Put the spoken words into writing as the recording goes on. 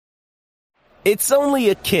It's only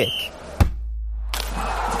a kick,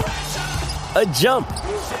 a jump,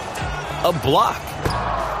 a block.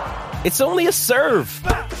 It's only a serve.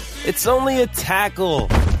 It's only a tackle,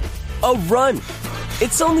 a run.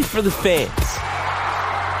 It's only for the fans.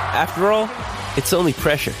 After all, it's only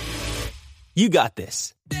pressure. You got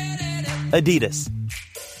this. Adidas.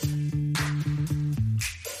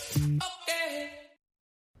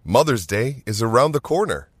 Mother's Day is around the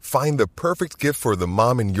corner. Find the perfect gift for the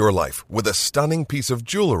mom in your life with a stunning piece of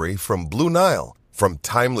jewelry from Blue Nile. From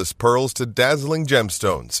timeless pearls to dazzling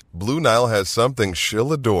gemstones, Blue Nile has something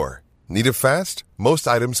she'll adore. Need it fast? Most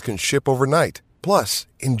items can ship overnight. Plus,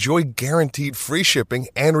 enjoy guaranteed free shipping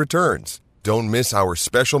and returns. Don't miss our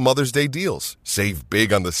special Mother's Day deals. Save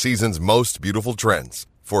big on the season's most beautiful trends.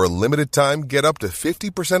 For a limited time, get up to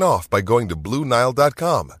 50% off by going to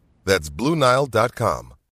BlueNile.com. That's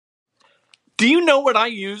BlueNile.com. Do you know what I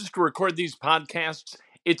use to record these podcasts?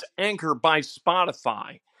 It's Anchor by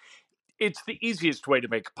Spotify. It's the easiest way to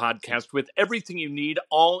make a podcast with everything you need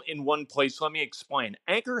all in one place. Let me explain.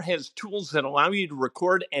 Anchor has tools that allow you to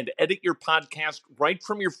record and edit your podcast right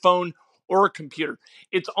from your phone or a computer.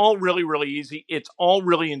 It's all really, really easy. It's all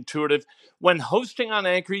really intuitive. When hosting on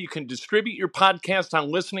Anchor, you can distribute your podcast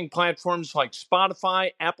on listening platforms like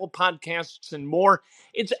Spotify, Apple Podcasts, and more.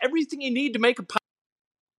 It's everything you need to make a podcast.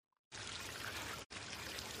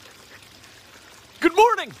 Good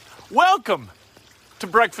morning. Welcome to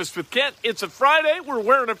Breakfast with Kent. It's a Friday. We're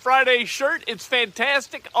wearing a Friday shirt. It's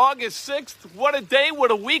fantastic. August 6th. What a day.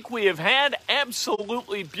 What a week we have had.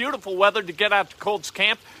 Absolutely beautiful weather to get out to Colts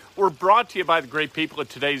camp. We're brought to you by the great people at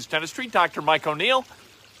Today's Dentistry. Dr. Mike O'Neill.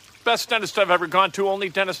 Best dentist I've ever gone to. Only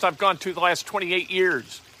dentist I've gone to the last 28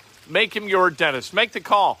 years. Make him your dentist. Make the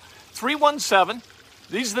call. 317.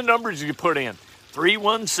 These are the numbers you put in.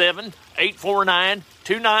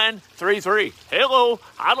 317-849-2933. Hello,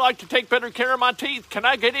 I'd like to take better care of my teeth. Can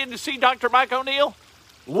I get in to see Dr. Mike O'Neill?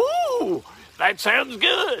 Woo, that sounds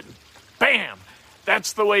good. Bam,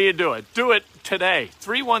 that's the way you do it. Do it today.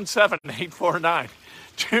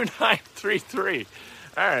 317-849-2933.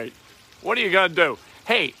 All right, what are you going to do?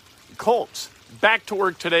 Hey, Colts, back to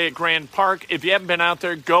work today at Grand Park. If you haven't been out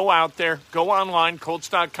there, go out there. Go online,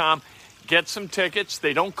 Colts.com. Get some tickets.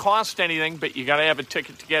 They don't cost anything, but you got to have a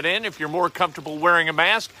ticket to get in. If you're more comfortable wearing a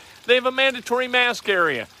mask, they have a mandatory mask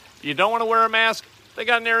area. You don't want to wear a mask? They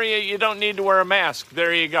got an area you don't need to wear a mask.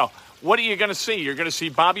 There you go. What are you going to see? You're going to see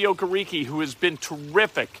Bobby Okereke, who has been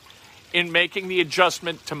terrific in making the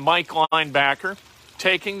adjustment to Mike linebacker,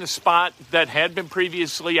 taking the spot that had been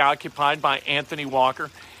previously occupied by Anthony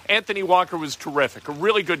Walker. Anthony Walker was terrific, a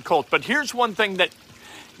really good Colt. But here's one thing that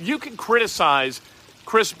you can criticize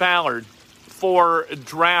Chris Ballard for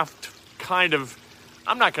draft kind of,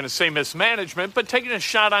 I'm not going to say mismanagement, but taking a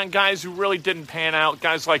shot on guys who really didn't pan out,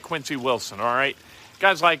 guys like Quincy Wilson, all right?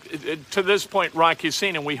 Guys like, to this point, Rock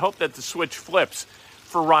Ya-Sin, and we hope that the switch flips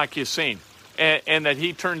for Rock Ya-Sin and that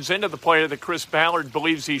he turns into the player that Chris Ballard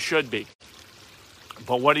believes he should be.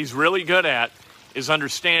 But what he's really good at is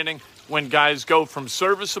understanding when guys go from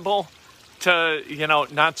serviceable to,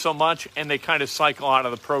 not so much, and they kind of cycle out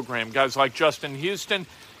of the program. Guys like Justin Houston,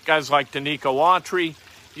 guys like Danico Autry,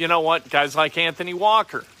 you know what? Guys like Anthony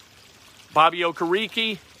Walker. Bobby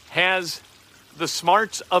Okereke has the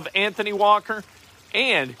smarts of Anthony Walker,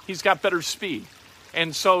 and he's got better speed.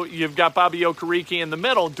 And so you've got Bobby Okereke in the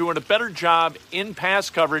middle doing a better job in pass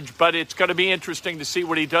coverage, but it's going to be interesting to see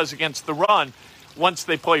what he does against the run once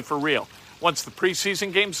they play for real. Once the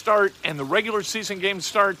preseason games start and the regular season games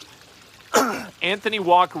start, Anthony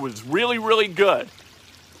Walker was really, really good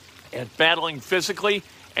at battling physically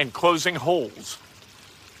and closing holes.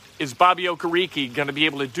 Is Bobby Okereke going to be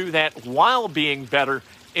able to do that while being better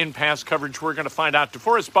in pass coverage? We're going to find out.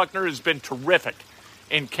 DeForest Buckner has been terrific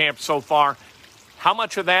in camp so far. How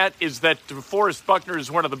much of that is that DeForest Buckner is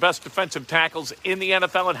one of the best defensive tackles in the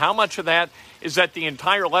NFL, and how much of that is that the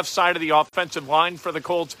entire left side of the offensive line for the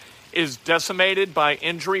Colts is decimated by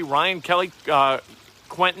injury? Ryan Kelly,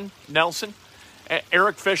 Quentin Nelson,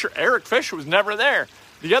 Eric Fisher. Eric Fisher was never there.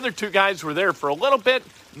 The other two guys were there for a little bit.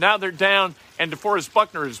 Now they're down, and DeForest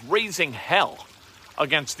Buckner is raising hell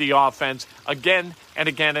against the offense again and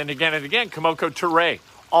again and again and again. Kamoko Toure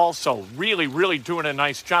also really, really doing a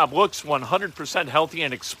nice job. Looks 100% healthy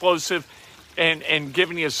and explosive and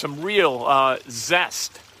giving you some real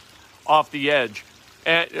zest off the edge.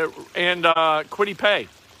 And Kwity Paye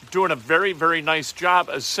doing a very, very nice job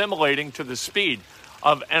assimilating to the speed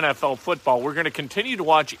of NFL football. We're going to continue to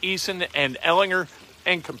watch Eason and Ellinger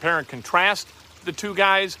and compare and contrast the two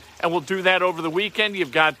guys, and we'll do that over the weekend.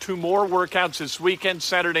 You've got two more workouts this weekend,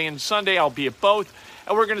 Saturday and Sunday. I'll be at both.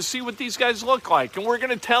 and we're going to see what these guys look like, and we're going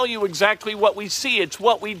to tell you exactly what we see. It's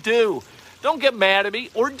what we do. Don't get mad at me,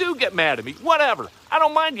 or do get mad at me. Whatever. I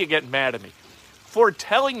don't mind you getting mad at me for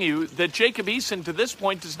telling you that Jacob Eason to this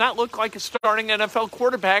point does not look like a starting NFL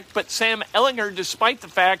quarterback, but Sam Ehlinger, despite the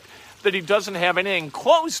fact that he doesn't have anything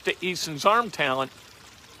close to Eason's arm talent,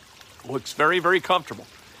 looks very, very comfortable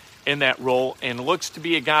in that role and looks to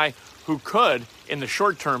be a guy who could, in the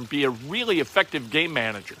short term, be a really effective game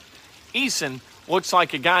manager. Eason looks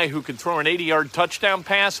like a guy who could throw an 80-yard touchdown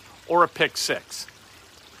pass or a pick six.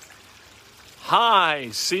 High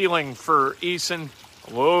ceiling for Eason,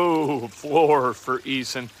 low floor for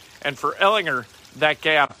Eason, and for Ehlinger, that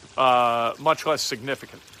gap much less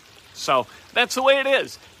significant. So that's the way it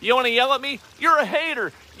is. You want to yell at me? You're a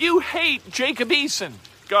hater. You hate Jacob Eason.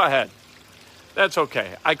 Go ahead. That's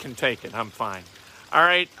okay. I can take it. I'm fine. All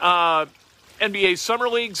right. NBA Summer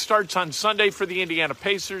League starts on Sunday for the Indiana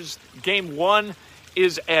Pacers. Game 1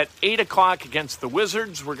 is at 8 o'clock against the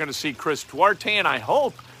Wizards. We're going to see Chris Duarte, and I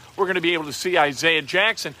hope we're going to be able to see Isaiah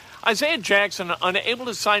Jackson. Isaiah Jackson, unable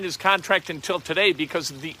to sign his contract until today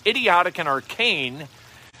because of the idiotic and arcane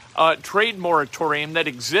trade moratorium that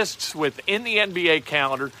exists within the NBA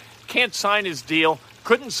calendar. Can't sign his deal,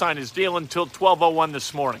 couldn't sign his deal until 12:01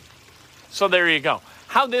 this morning. So there you go.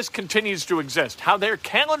 How this continues to exist, how their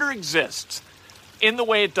calendar exists in the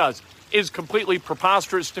way it does, is completely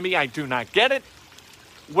preposterous to me. I do not get it.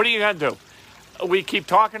 What are you going to do? We keep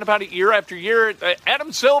talking about it year after year.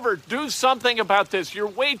 Adam Silver, do something about this. You're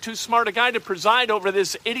way too smart a guy to preside over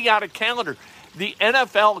this idiotic calendar. The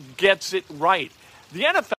NFL gets it right. The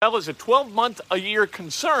NFL is a 12-month-a-year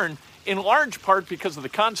concern in large part because of the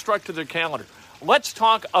construct of their calendar. Let's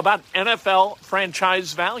talk about NFL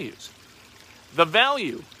franchise values. The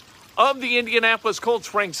value of the Indianapolis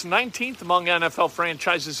Colts ranks 19th among NFL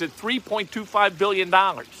franchises at $3.25 billion.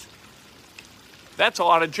 That's a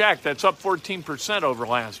lot of jack. That's up 14% over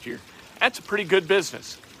last year. That's a pretty good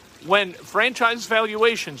business. When franchise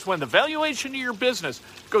valuations, when the valuation of your business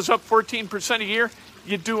goes up 14% a year,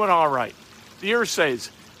 you're doing all right. The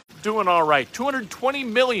Irsay's doing all right. $220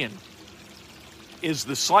 million is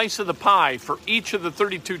the slice of the pie for each of the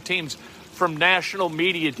 32 teams from national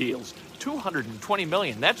media deals. $220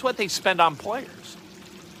 million. That's what they spend on players.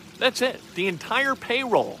 That's it. The entire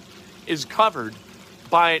payroll is covered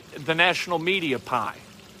by the national media pie.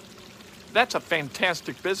 That's a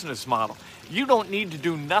fantastic business model. You don't need to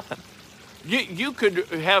do nothing. You could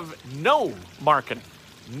have no marketing,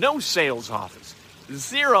 no sales office,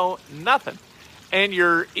 zero, nothing. And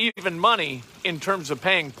you're even money in terms of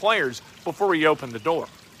paying players before you open the door.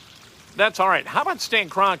 That's all right. How about Stan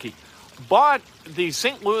Kroenke? Bought the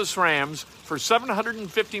St. Louis Rams for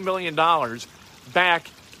 $750 million back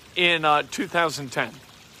in 2010.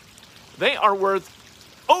 They are worth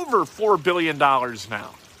over $4 billion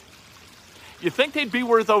now. You think they'd be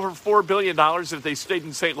worth over $4 billion if they stayed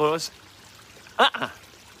in St. Louis?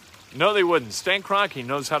 No, they wouldn't. Stan Kroenke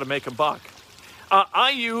knows how to make a buck.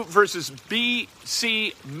 IU versus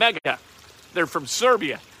BC Mega. They're from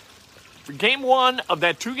Serbia. For game 1 of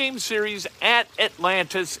that 2-game series at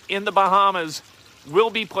Atlantis in the Bahamas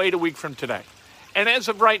will be played a week from today. And as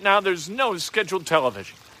of right now, there's no scheduled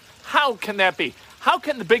television. How can that be? How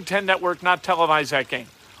can the Big Ten Network not televise that game?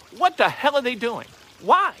 What the hell are they doing?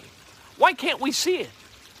 Why? Why can't we see it?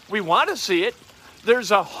 We want to see it.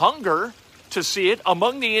 There's a hunger to see it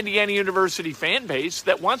among the Indiana University fan base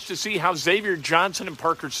that wants to see how Xavier Johnson and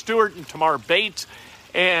Parker Stewart and Tamar Bates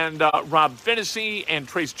and Rob Finney and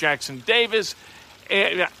Trace Jackson Davis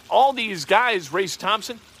and all these guys, Race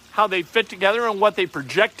Thompson, how they fit together and what they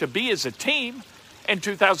project to be as a team in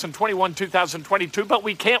 2021, 2022, but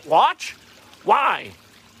we can't watch? Why?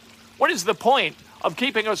 What is the point of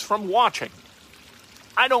keeping us from watching?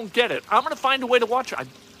 I don't get it. I'm going to find a way to watch it.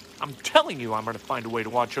 I'm telling you I'm going to find a way to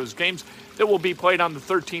watch those games that will be played on the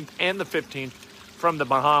 13th and the 15th from the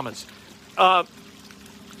Bahamas.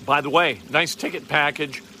 By the way, nice ticket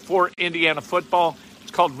package for Indiana football.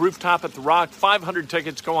 It's called Rooftop at the Rock. 500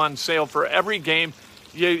 tickets go on sale for every game.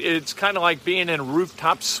 It's kind of like being in a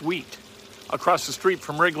rooftop suite across the street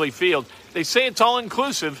from Wrigley Field. They say it's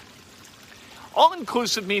all-inclusive.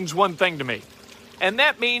 All-inclusive means one thing to me, and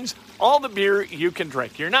that means all the beer you can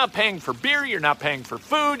drink. You're not paying for beer. You're not paying for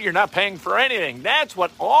food. You're not paying for anything. That's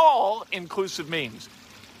what all-inclusive means.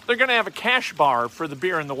 They're going to have a cash bar for the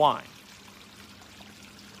beer and the wine.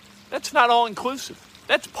 That's not all-inclusive.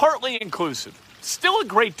 That's partly inclusive. Still a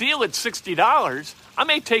great deal at $60. I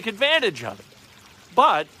may take advantage of it.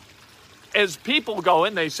 But as people go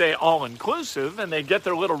in, they say all-inclusive, and they get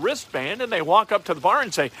their little wristband, and they walk up to the bar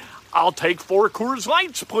and say, "I'll take 4 Coors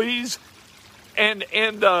Lights, please." And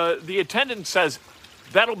the attendant says,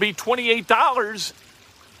 That'll be $28.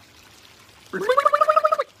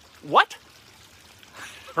 What?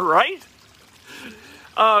 Right?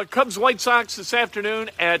 Cubs White Sox this afternoon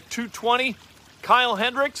at 2:20. Kyle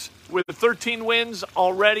Hendricks with 13 wins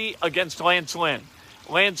already against Lance Lynn.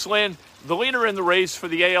 Lance Lynn, the leader in the race for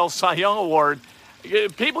the AL Cy Young Award.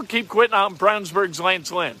 People keep quitting on Brownsburg's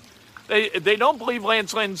Lance Lynn. They don't believe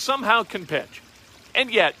Lance Lynn somehow can pitch.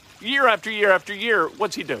 And yet, year after year after year,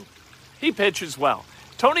 what's he do? He pitches well.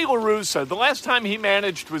 Tony La Russa, the last time he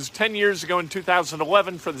managed was 10 years ago in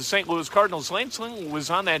 2011 for the St. Louis Cardinals. Lance Lynn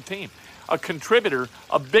was on that team, a contributor,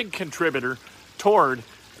 a big contributor toward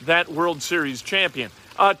that World Series champion.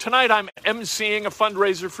 Tonight I'm emceeing a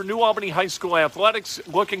fundraiser for New Albany High School Athletics.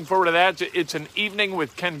 Looking forward to that. It's an evening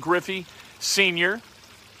with Ken Griffey Sr.,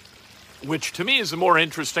 which to me is the more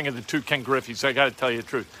interesting of the two Ken Griffeys, I got to tell you the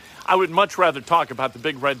truth. I would much rather talk about the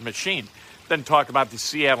Big Red Machine than talk about the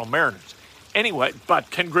Seattle Mariners. Anyway,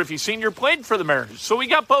 but Ken Griffey Sr. played for the Mariners, so we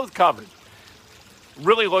got both covered.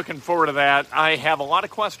 Really looking forward to that. I have a lot of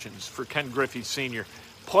questions for Ken Griffey Sr.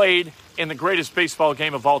 Played in the greatest baseball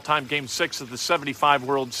game of all time, Game 6 of the 75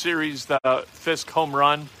 World Series, the Fisk home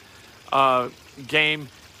run game.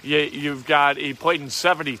 He played in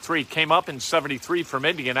 73, came up in 73 from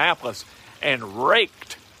Indianapolis, and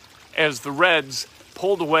raked as the Reds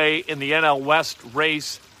pulled away in the NL West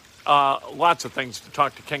race. Lots of things to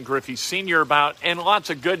talk to Ken Griffey Sr. about, and lots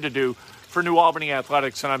of good to do for New Albany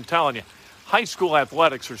Athletics. And I'm telling you, high school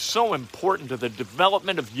athletics are so important to the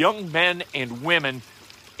development of young men and women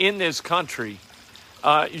in this country.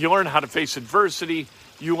 You learn how to face adversity.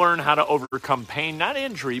 You learn how to overcome pain, not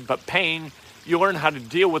injury, but pain. You learn how to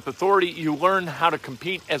deal with authority. You learn how to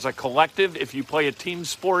compete as a collective if you play a team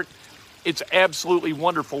sport. It's absolutely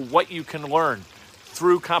wonderful what you can learn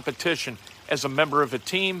through competition as a member of a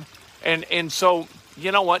team. And so,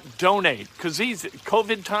 you know what? Donate. Because these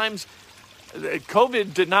COVID times,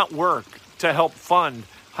 COVID did not work to help fund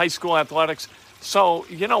high school athletics. So,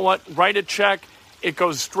 you know what? Write a check. It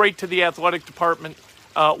goes straight to the athletic department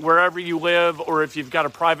wherever you live, or if you've got a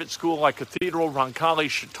private school like Cathedral, Roncalli,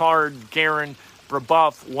 Chittard, Guerin,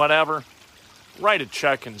 Brebeuf, whatever. Write a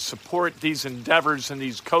check and support these endeavors and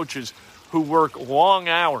these coaches who work long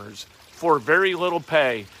hours for very little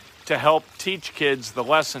pay to help teach kids the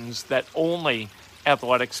lessons that only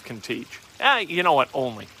athletics can teach. You know what?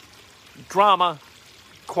 Only. Drama,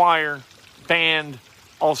 choir, band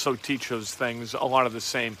also teach those things, a lot of the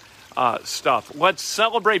same stuff. Let's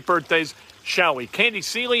celebrate birthdays, shall we? Candy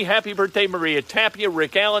Seeley, happy birthday. Maria Tapia,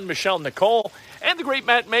 Rick Allen, Michelle Nicole, and the great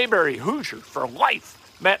Matt Mayberry, Hoosier for life.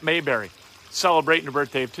 Matt Mayberry celebrating a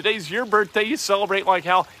birthday. If today's your birthday, you celebrate like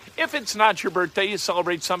hell. If it's not your birthday, you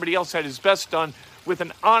celebrate somebody else had his best done with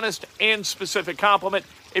an honest and specific compliment.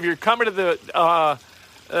 If you're coming to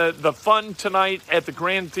the fun tonight at the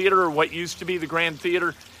Grand Theater, or what used to be the Grand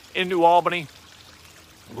Theater in New Albany,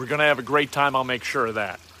 we're going to have a great time. I'll make sure of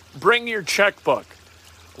that. Bring your checkbook.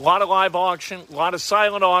 A lot of live auction, a lot of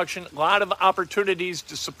silent auction, a lot of opportunities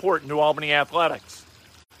to support New Albany Athletics.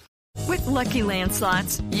 With Lucky Land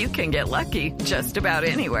Slots, you can get lucky just about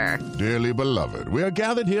anywhere. Dearly beloved, we are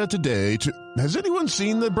gathered here today to... Has anyone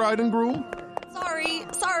seen the bride and groom?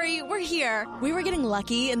 Sorry, we're here. We were getting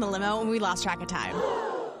lucky in the limo and we lost track of time.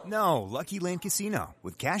 No, Lucky Land Casino,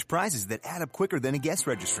 with cash prizes that add up quicker than a guest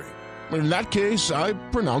registry. In that case, I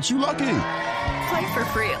pronounce you lucky. Play for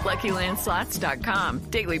free at LuckyLandSlots.com.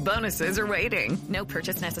 Daily bonuses are waiting. No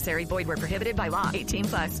purchase necessary. Void where prohibited by law.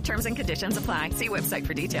 18+. Terms and conditions apply. See website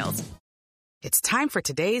for details. It's time for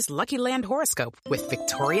today's Lucky Land horoscope with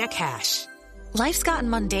Victoria Cash. Life's gotten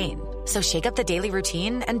mundane, so shake up the daily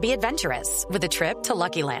routine and be adventurous with a trip to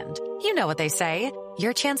Lucky Land. You know what they say.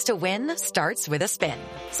 Your chance to win starts with a spin.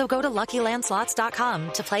 So go to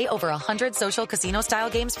LuckyLandSlots.com to play over 100 social casino-style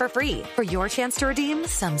games for free for your chance to redeem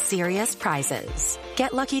some serious prizes.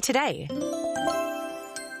 Get lucky today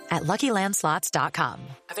at LuckyLandSlots.com.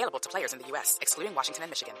 Available to players in the U.S., excluding Washington and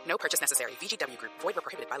Michigan. No purchase necessary. VGW Group. Void where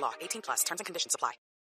prohibited by law. 18+. Terms and conditions apply.